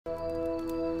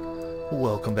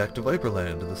Welcome back to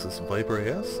Viperland. This is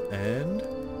ViperAS, and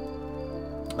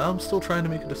I'm still trying to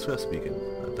make a distress beacon,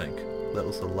 I think. That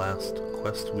was the last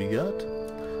quest we got.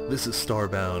 This is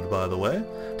Starbound, by the way.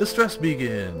 Distress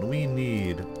beacon! We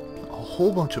need a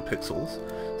whole bunch of pixels.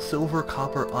 Silver,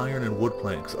 copper, iron, and wood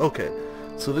planks. Okay,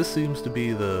 so this seems to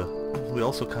be the... We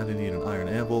also kind of need an iron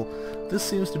anvil. This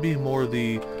seems to be more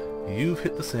the... You've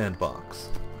hit the sandbox.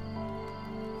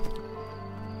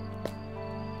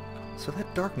 So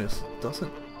that darkness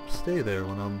doesn't stay there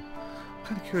when I'm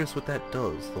kind of curious what that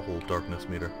does, the whole darkness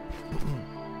meter.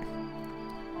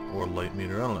 Or light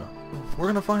meter, I don't know. We're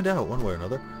gonna find out one way or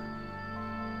another.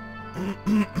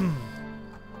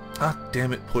 Ah,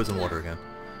 damn it, poison water again.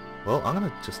 Well, I'm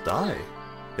gonna just die.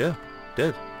 Yeah,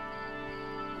 dead.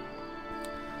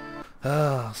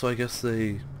 Ah, so I guess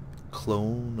they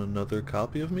clone another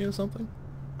copy of me or something?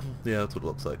 Yeah, that's what it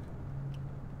looks like.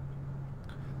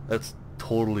 That's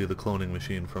totally the cloning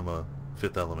machine from a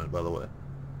Fifth Element, by the way.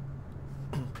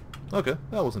 Okay,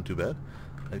 that wasn't too bad.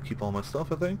 I keep all my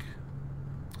stuff, I think.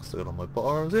 Still got all my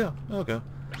bars, yeah, okay.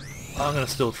 I'm gonna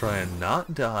still try and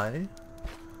not die,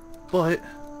 but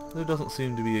there doesn't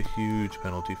seem to be a huge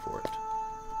penalty for it.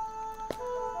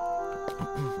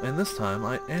 And this time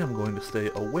I am going to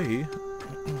stay away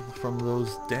from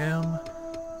those damn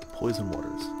poison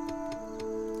waters.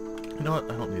 You know what?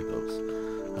 I don't need those.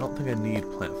 I don't think I need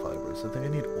plant fibers. I think I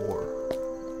need ore.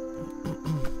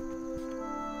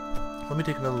 Let me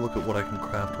take another look at what I can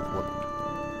craft with wood.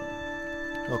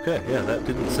 Okay, yeah, that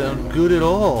didn't sound good at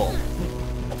all.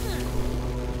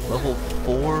 Level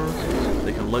 4,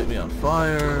 they can light me on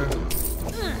fire,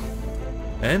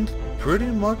 and pretty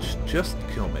much just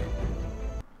kill me.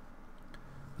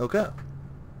 Okay,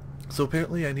 so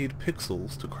apparently I need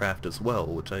pixels to craft as well,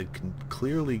 which I can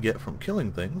clearly get from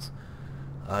killing things.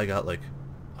 I got like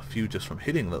a few just from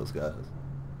hitting those guys.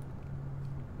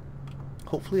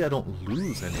 Hopefully I don't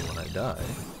lose any when I die.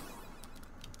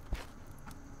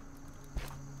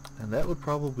 And that would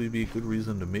probably be a good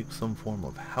reason to make some form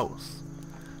of house.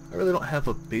 I really don't have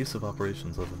a base of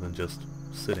operations other than just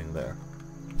sitting there.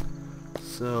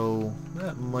 So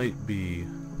that might be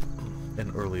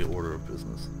an early order of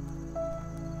business.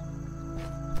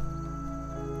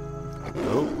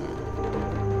 Oh.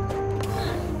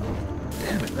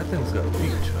 Damn it, that thing's got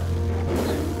reach.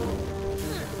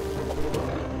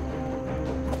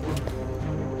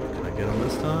 Can I get him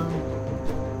this time?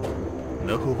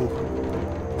 No.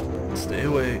 Stay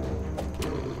away.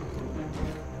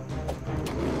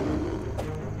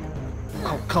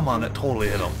 Oh, come on, it totally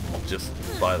hit him. Just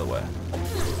by the way.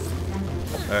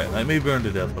 Alright, I may burn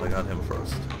to death, but I got him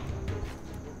first.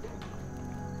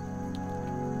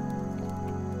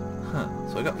 Huh,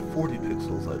 so I got 40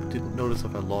 pixels. I didn't notice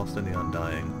if I lost any on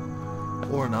dying.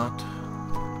 Or not.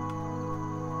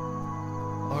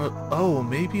 Or, oh,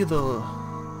 maybe the...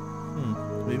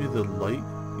 maybe the light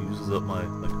uses up my...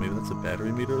 Like, maybe that's a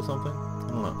battery meter or something? I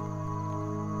don't know.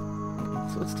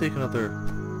 So let's take another...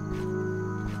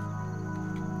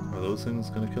 Are those things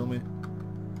gonna kill me?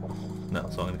 No,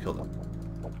 so I'm gonna kill them.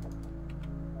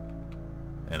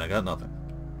 And I got nothing.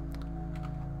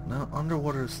 Now,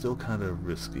 underwater is still kind of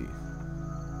risky.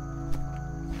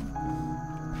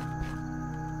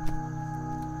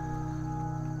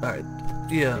 Alright,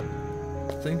 yeah,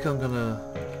 I think I'm gonna...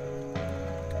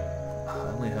 I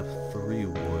only have 3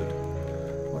 wood.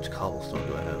 How much cobblestone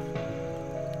do I have?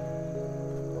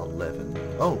 11.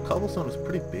 Oh, cobblestone is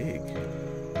pretty big.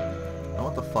 I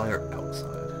want the fire outside.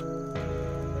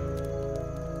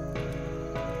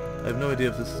 I have no idea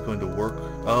if this is going to work.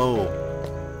 Oh!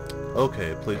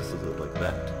 Okay, it places it like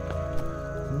that.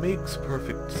 Makes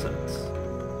perfect sense.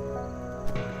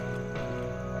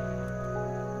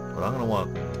 But I'm gonna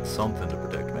want something to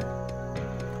protect me.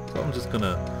 So I'm just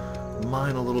gonna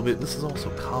mine a little bit. This is also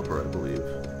copper, I believe.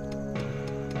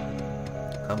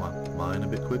 Come on, mine a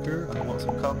bit quicker. I want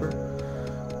some copper.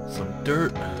 Some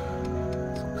dirt.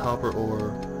 Some copper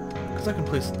ore. Because I can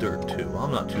place dirt too.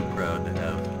 I'm not too proud to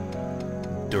have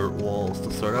dirt walls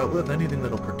to start out with. Anything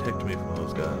that'll protect me from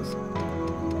those guys.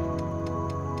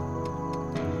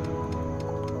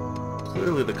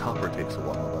 Clearly the copper takes a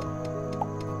while though.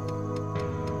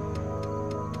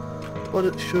 But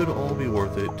it should all be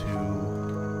worth it to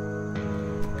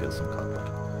get some copper.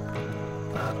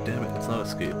 Ah, damn it, it's not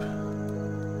escape.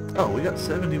 Oh, we got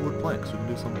 70 wood planks. We can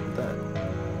do something with that.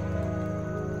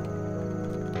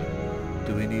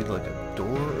 Do we need like a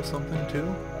door or something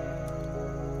too?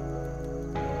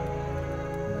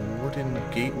 Wooden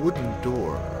gate, wooden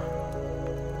door.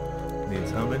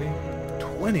 Needs how many?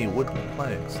 20 wooden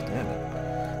planks, damn it.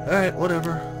 Alright,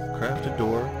 whatever. Craft a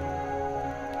door.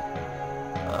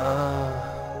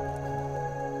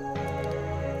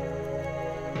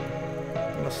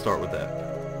 gonna start with that.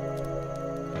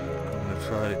 I'm gonna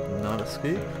try not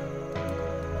escape.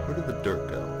 Where did the dirt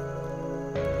go?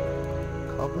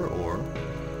 Copper ore.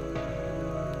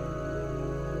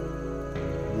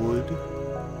 Wood.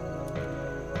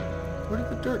 Where did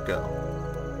the dirt go?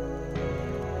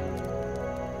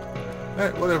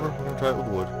 Alright, whatever. We're gonna try it with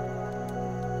wood.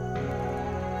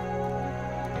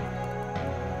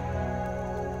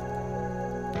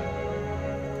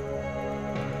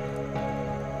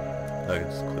 I can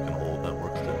just click and hold, that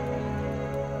works too.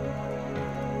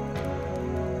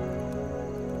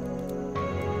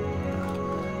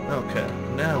 Okay,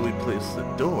 now we place the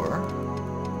door.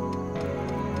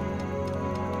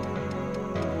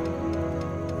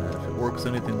 And if it works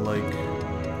anything like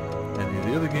any of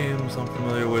the other games I'm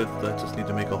familiar with, I just need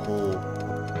to make a hole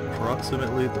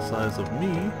approximately the size of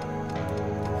me,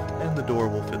 and the door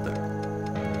will fit there.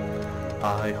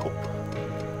 I hope.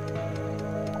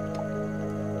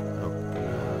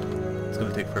 It's going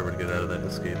to take forever to get out of that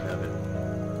escape habit.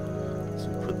 So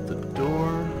we put the door,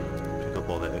 pick up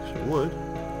all that extra wood.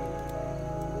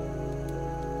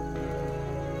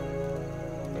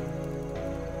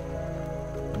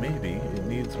 Maybe it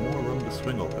needs more room to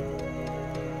swing open.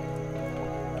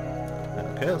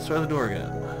 Okay, let's try the door again.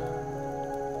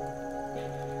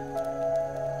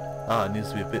 Ah, it needs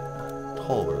to be a bit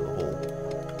taller, the hole.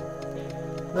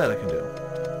 That I can do.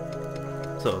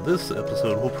 So this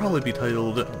episode will probably be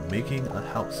titled Making a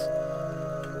House.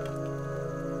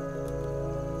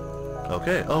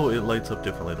 Okay, oh, it lights up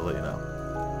differently to let you know.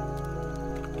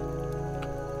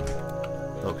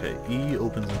 Okay, E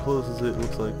opens and closes it,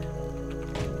 looks like.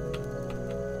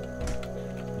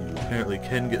 You apparently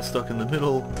can get stuck in the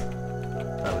middle.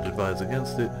 I would advise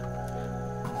against it.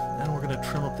 And we're going to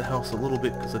trim up the house a little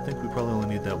bit because I think we probably only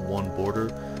need that one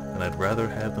border, and I'd rather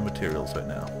have the materials right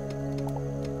now.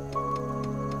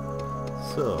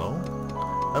 So,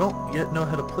 I don't yet know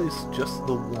how to place just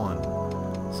the one.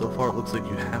 So far it looks like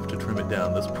you have to trim it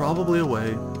down. There's probably a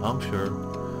way, I'm sure.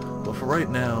 But for right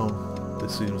now,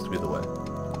 this seems to be the way.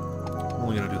 I'm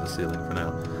only going to do the ceiling for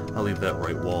now. I'll leave that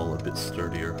right wall a bit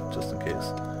sturdier, just in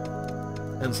case.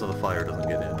 And so the fire doesn't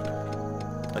get in.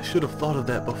 I should have thought of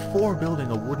that before building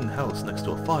a wooden house next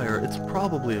to a fire. It's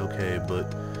probably okay,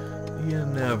 but you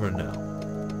never know.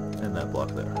 And that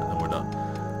block there, and then we're done.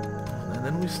 And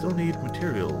then we still need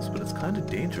materials, but it's kind of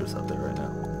dangerous out there right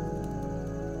now.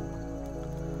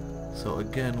 So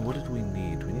again, what did we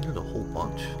need? We needed a whole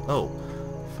bunch. Oh,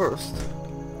 first...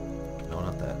 No,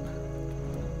 not that.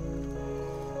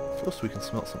 First we can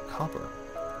smelt some copper.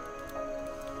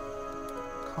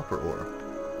 Copper ore.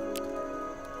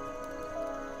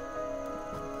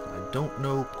 I don't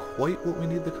know quite what we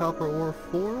need the copper ore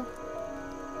for.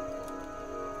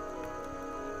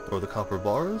 Or the copper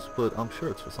bars, but I'm sure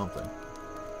it's for something.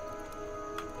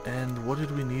 And what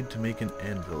did we need to make an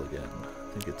anvil again?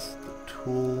 I think it's the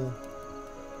tool.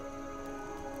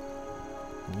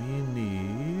 We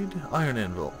need iron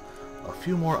anvil. A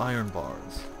few more iron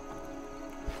bars.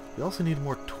 We also need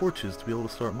more torches to be able to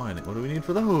start mining. What do we need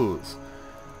for those?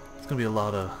 It's going to be a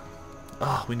lot of...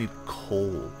 we need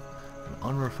coal. And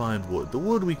unrefined wood. The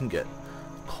wood we can get.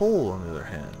 Coal, on the other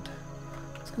hand.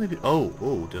 It's going to be...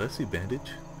 Oh, did I see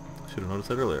bandage? Should have noticed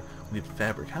that earlier. We need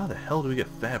fabric. How the hell do we get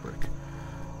fabric?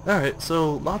 Alright,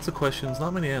 so lots of questions,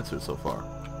 not many answers so far.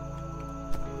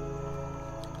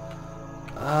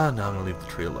 Now I'm going to leave the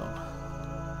tree alone.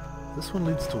 This one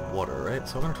leads to water, right?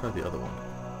 So I'm going to try the other one.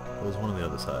 There's one on the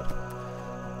other side.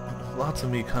 Lots of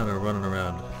me kind of running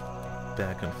around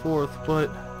back and forth,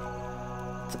 but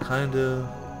it's kind of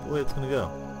the way it's going to go.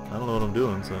 I don't know what I'm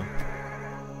doing, so...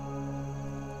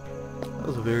 That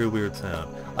was a very weird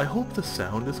sound. I hope the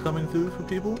sound is coming through for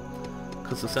people,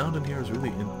 because the sound in here is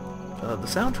really... the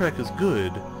soundtrack is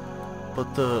good,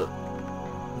 but the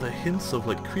hints of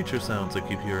like creature sounds I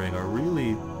keep hearing are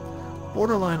really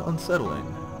borderline unsettling.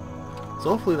 So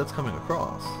hopefully that's coming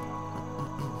across.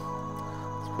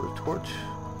 Let's put a torch.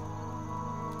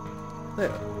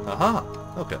 There. Aha!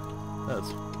 Okay.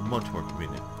 That's much more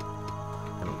convenient.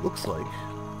 And it looks like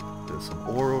there's some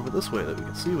ore over this way that we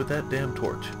can see with that damn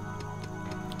torch.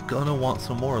 Gonna want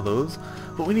some more of those,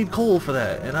 but we need coal for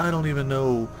that, and I don't even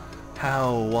know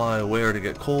how, why, where to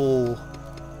get coal.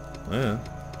 Yeah,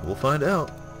 we'll find out.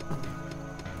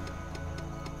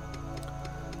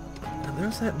 And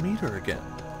there's that meter again.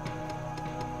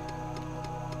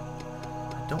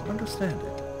 I don't understand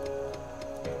it.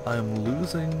 I'm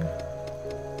losing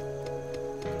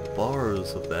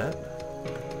bars of that.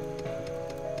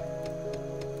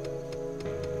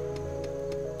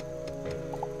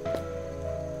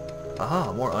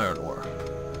 Aha, more iron ore.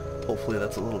 Hopefully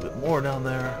that's a little bit more down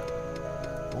there.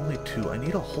 Only 2. I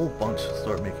need a whole bunch to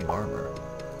start making armor.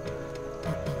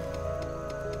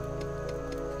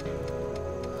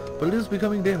 But it is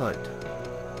becoming daylight.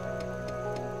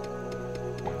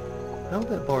 Now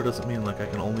that bar doesn't mean like I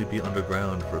can only be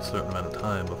underground for a certain amount of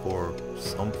time before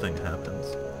something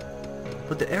happens.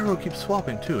 But the arrow keeps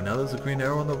swapping too. Now there's a green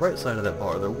arrow on the right side of that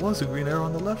bar. There was a green arrow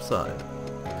on the left side.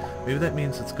 Maybe that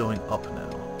means it's going up now.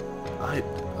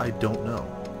 I don't know.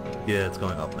 Yeah, it's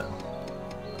going up now.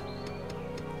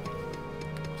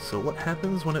 So what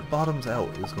happens when it bottoms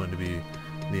out is going to be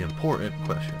the important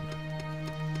question.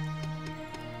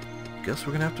 Guess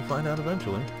we're gonna have to find out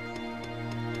eventually.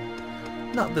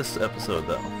 Not this episode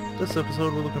though. This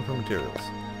episode we're looking for materials.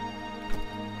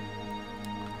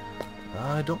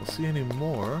 I don't see any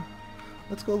more.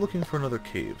 Let's go looking for another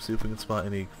cave, see if we can spot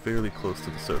any fairly close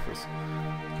to the surface.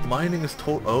 Mining is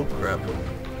oh crap.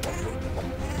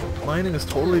 Mining is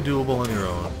totally doable on your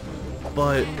own,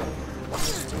 but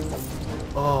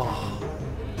oh,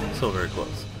 so very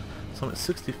close. So I'm at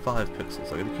 65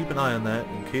 pixels. I gotta keep an eye on that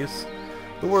in case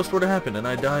the worst were to happen and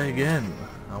I die again.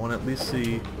 I want to at least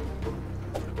see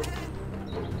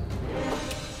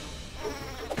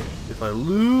if I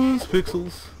lose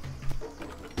pixels.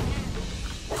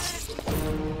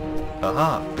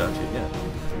 Aha, gotcha,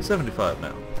 yeah. 75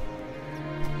 now.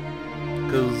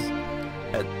 Because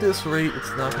at this rate,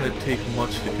 it's not going to take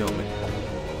much to kill me.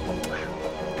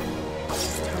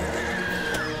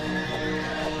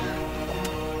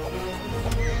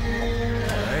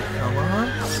 Alright, come on.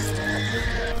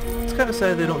 It's kind of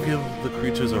sad they don't give the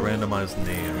creatures a randomized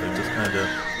name. They're just kind of...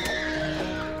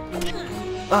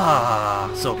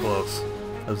 Ah, so close.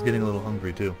 I was getting a little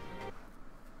hungry too.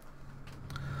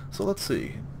 So let's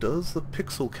see. Does the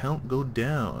pixel count go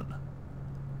down?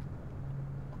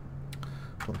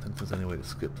 I don't think there's any way to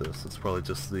skip this. It's probably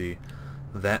just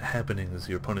that happening is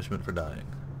your punishment for dying.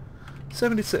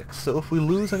 76. So if we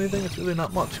lose anything, it's really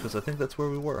not much, because I think that's where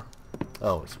we were.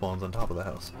 Oh, it spawns on top of the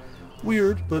house.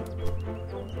 Weird, but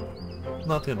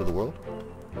not the end of the world.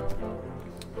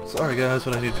 Sorry guys,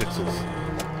 but I need pixels.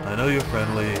 I know you're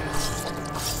friendly.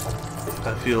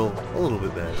 I feel a little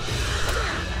bit bad.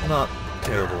 Not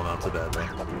terrible, not so bad though.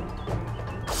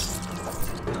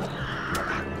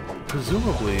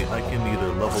 Presumably, I can either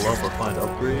level up or find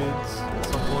upgrades at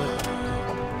some point.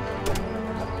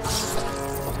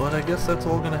 But I guess that's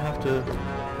all gonna have to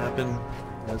happen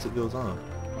as it goes on.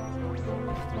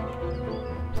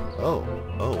 Oh,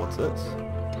 what's this?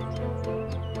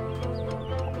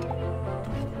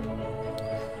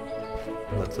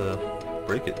 Let's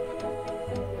break it.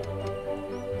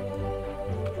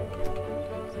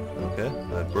 Okay,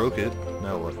 I broke it.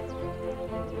 Now what?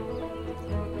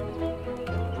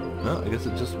 No, I guess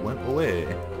it just went away.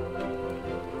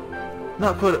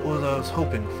 Not quite what I was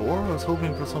hoping for. I was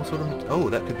hoping for some sort of... Oh,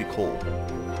 that could be coal.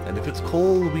 And if it's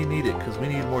coal, we need it, because we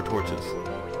need more torches.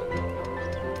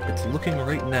 It's looking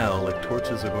right now like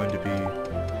torches are going to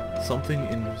be something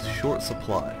in short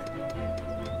supply.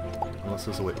 Unless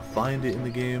there's a way to find it in the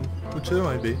game, which there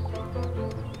might be.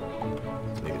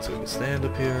 Let's make it so we can stand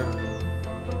up here.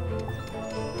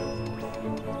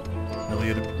 Now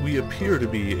we appear to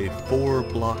be a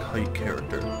 4-block height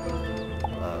character.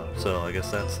 So I guess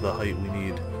that's the height we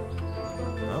need.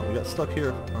 Well, we got stuck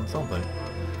here on something.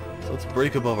 So let's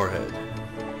break above our head.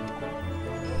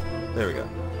 There we go.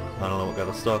 I don't know what got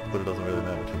us stuck, but it doesn't really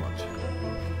matter too much.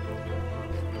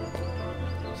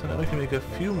 So now we can make a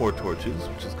few more torches,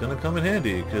 which is going to come in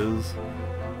handy, because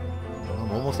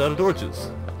I'm almost out of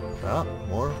torches. Ah,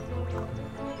 more.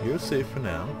 You're safe for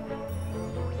now.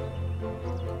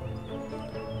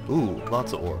 Ooh,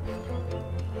 lots of ore.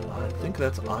 I think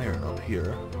that's iron up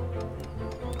here.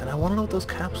 And I want to know what those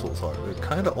capsules are. They're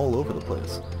kind of all over the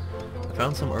place. I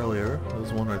found some earlier.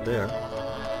 There's one right there.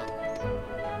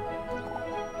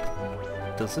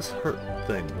 Does this hurt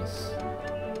things?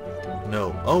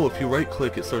 No. Oh, if you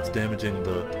right-click, it starts damaging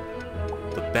the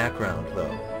background,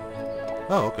 though.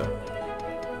 Oh, okay.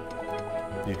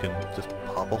 You can just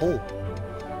pop a hole.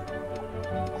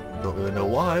 Don't really know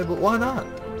why, but why not?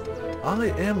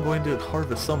 I am going to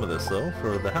harvest some of this, though,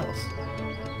 for the house.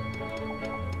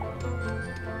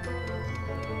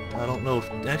 I don't know if...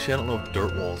 Actually, I don't know if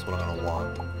dirt wall is what I'm going to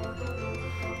want.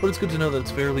 But it's good to know that it's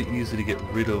fairly easy to get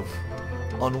rid of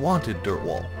unwanted dirt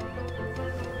wall.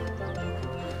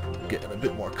 Getting a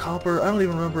bit more copper. I don't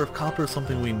even remember if copper is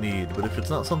something we need, but if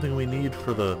it's not something we need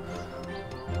for the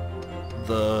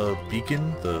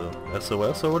beacon, the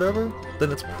SOS or whatever,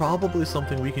 then it's probably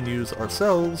something we can use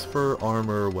ourselves for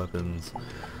armor, weapons,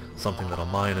 something that'll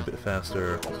mine a bit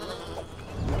faster.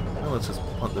 Well, let's just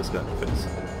punt this guy in the face.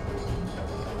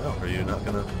 Oh, are you not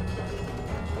gonna...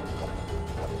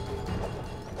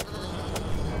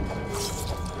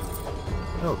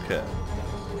 Okay.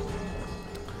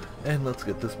 And let's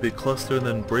get this big cluster and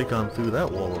then break on through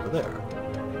that wall over there.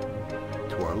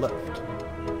 To our left.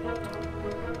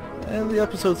 And the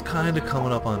episode's kind of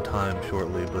coming up on time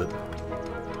shortly, but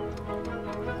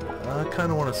I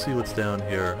kind of want to see what's down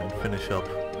here and finish up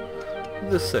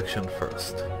this section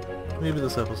first. Maybe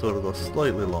this episode will go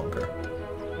slightly longer.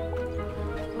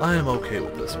 I am okay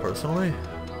with this, personally.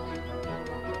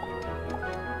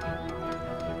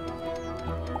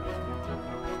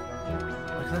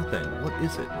 Look at that thing. What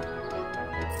is it?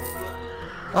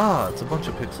 Ah, it's a bunch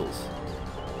of pixels.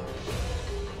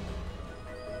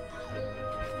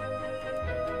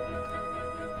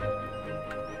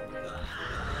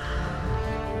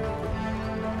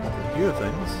 I can hear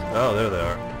things. Oh, there they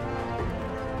are.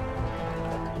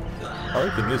 I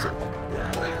like the music.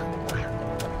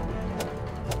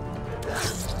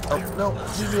 Oh, no,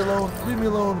 leave me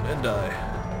alone, and die.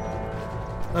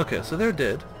 Okay, so they're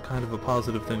dead. Kind of a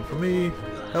positive thing for me.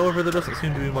 However, there doesn't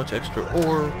seem to be much extra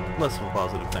or less of a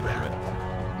positive thing for me.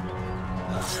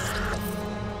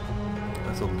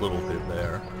 That's a little bit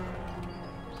there.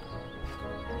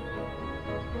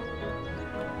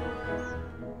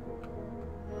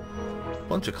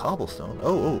 Bunch of cobblestone.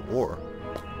 Oh, ore.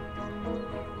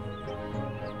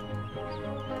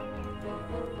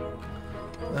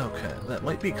 Okay, that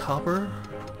might be copper.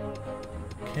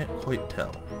 Can't quite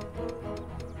tell.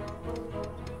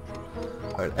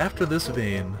 Alright, after this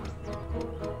vein,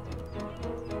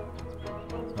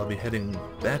 I'll be heading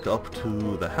back up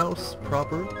to the house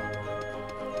proper.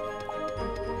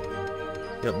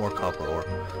 Yep, more copper ore.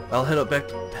 I'll head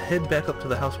back up to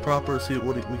the house proper, see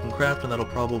what we can craft, and that'll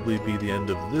probably be the end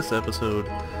of this episode.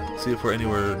 See if we're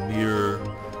anywhere near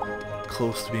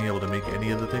close to being able to make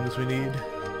any of the things we need.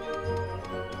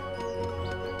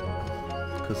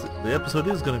 Because the episode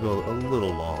is going to go a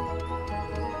little long.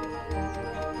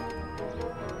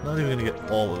 Not even going to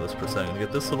get all of this per second. I'm going to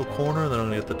get this little corner, and then I'm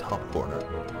going to get the top corner.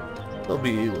 There'll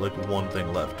be like one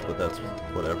thing left, but that's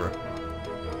whatever.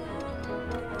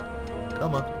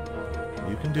 Come on.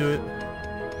 You can do it.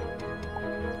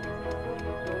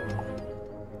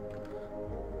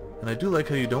 And I do like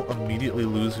how you don't immediately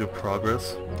lose your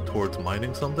progress towards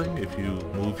mining something if you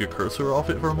move your cursor off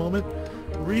it for a moment.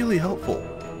 Really helpful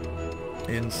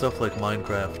in stuff like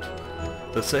Minecraft.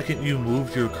 The second you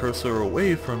moved your cursor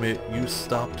away from it, you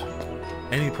stopped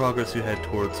any progress you had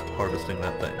towards harvesting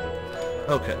that thing.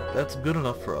 Okay, that's good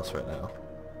enough for us right now.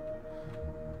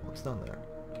 What's down there?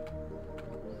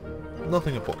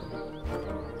 Nothing important.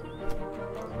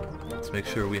 Let's make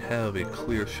sure we have a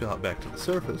clear shot back to the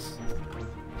surface.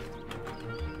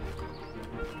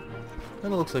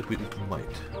 And it looks like we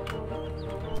might.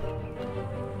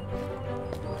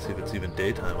 Let's see if it's even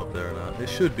daytime up there or not. It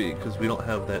should be, because we don't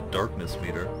have that darkness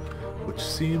meter, which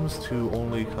seems to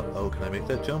only come... Oh, can I make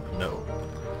that jump? No.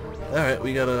 Alright,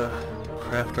 we gotta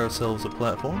craft ourselves a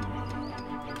platform.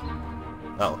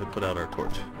 Oh, it put out our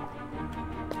torch.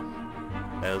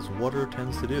 As water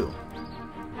tends to do.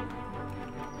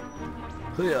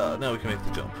 So yeah, now we can make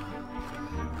the jump.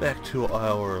 Back to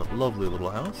our lovely little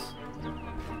house.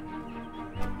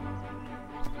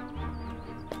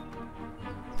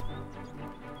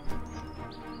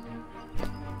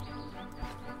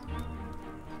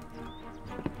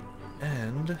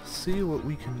 And see what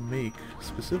we can make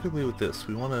specifically with this.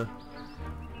 We want to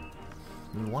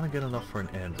get enough for an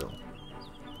anvil.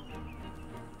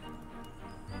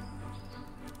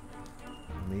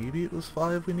 Maybe it was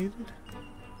 5 we needed?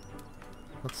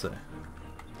 Let's see.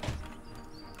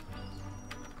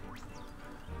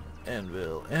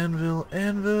 Anvil, anvil,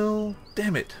 anvil!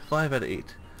 Damn it! 5 out of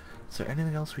 8. Is there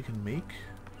anything else we can make?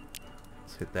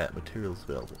 Let's hit that. Materials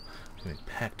available. We can make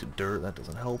packed dirt. That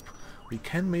doesn't help. We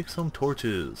can make some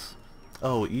torches.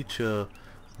 Oh, each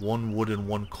 1 wood and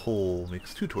 1 coal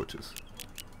makes 2 torches.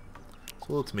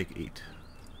 So let's make 8.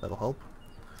 That'll help.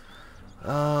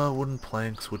 Wooden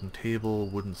planks, wooden table,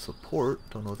 wooden support.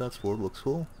 Don't know what that's for. Looks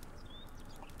cool.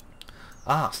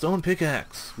 Ah, stone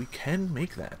pickaxe. We can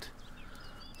make that.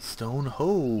 Stone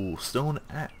hoe, stone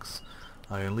axe,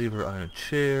 iron lever, iron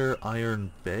chair,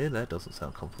 iron bed. That doesn't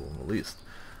sound comfortable in the least.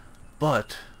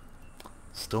 But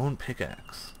stone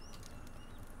pickaxe.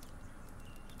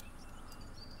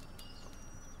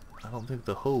 I don't think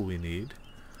the hoe we need.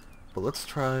 But let's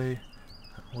try...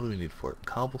 What do we need for it?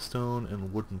 Cobblestone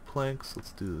and wooden planks.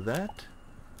 Let's do that.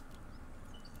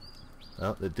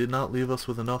 Well, it did not leave us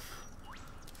with enough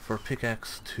for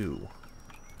pickaxe 2.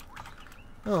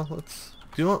 Oh, let's...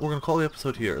 Do you know what? We're going to call the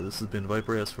episode here. This has been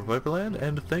ViperAS for Viperland,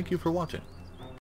 and thank you for watching.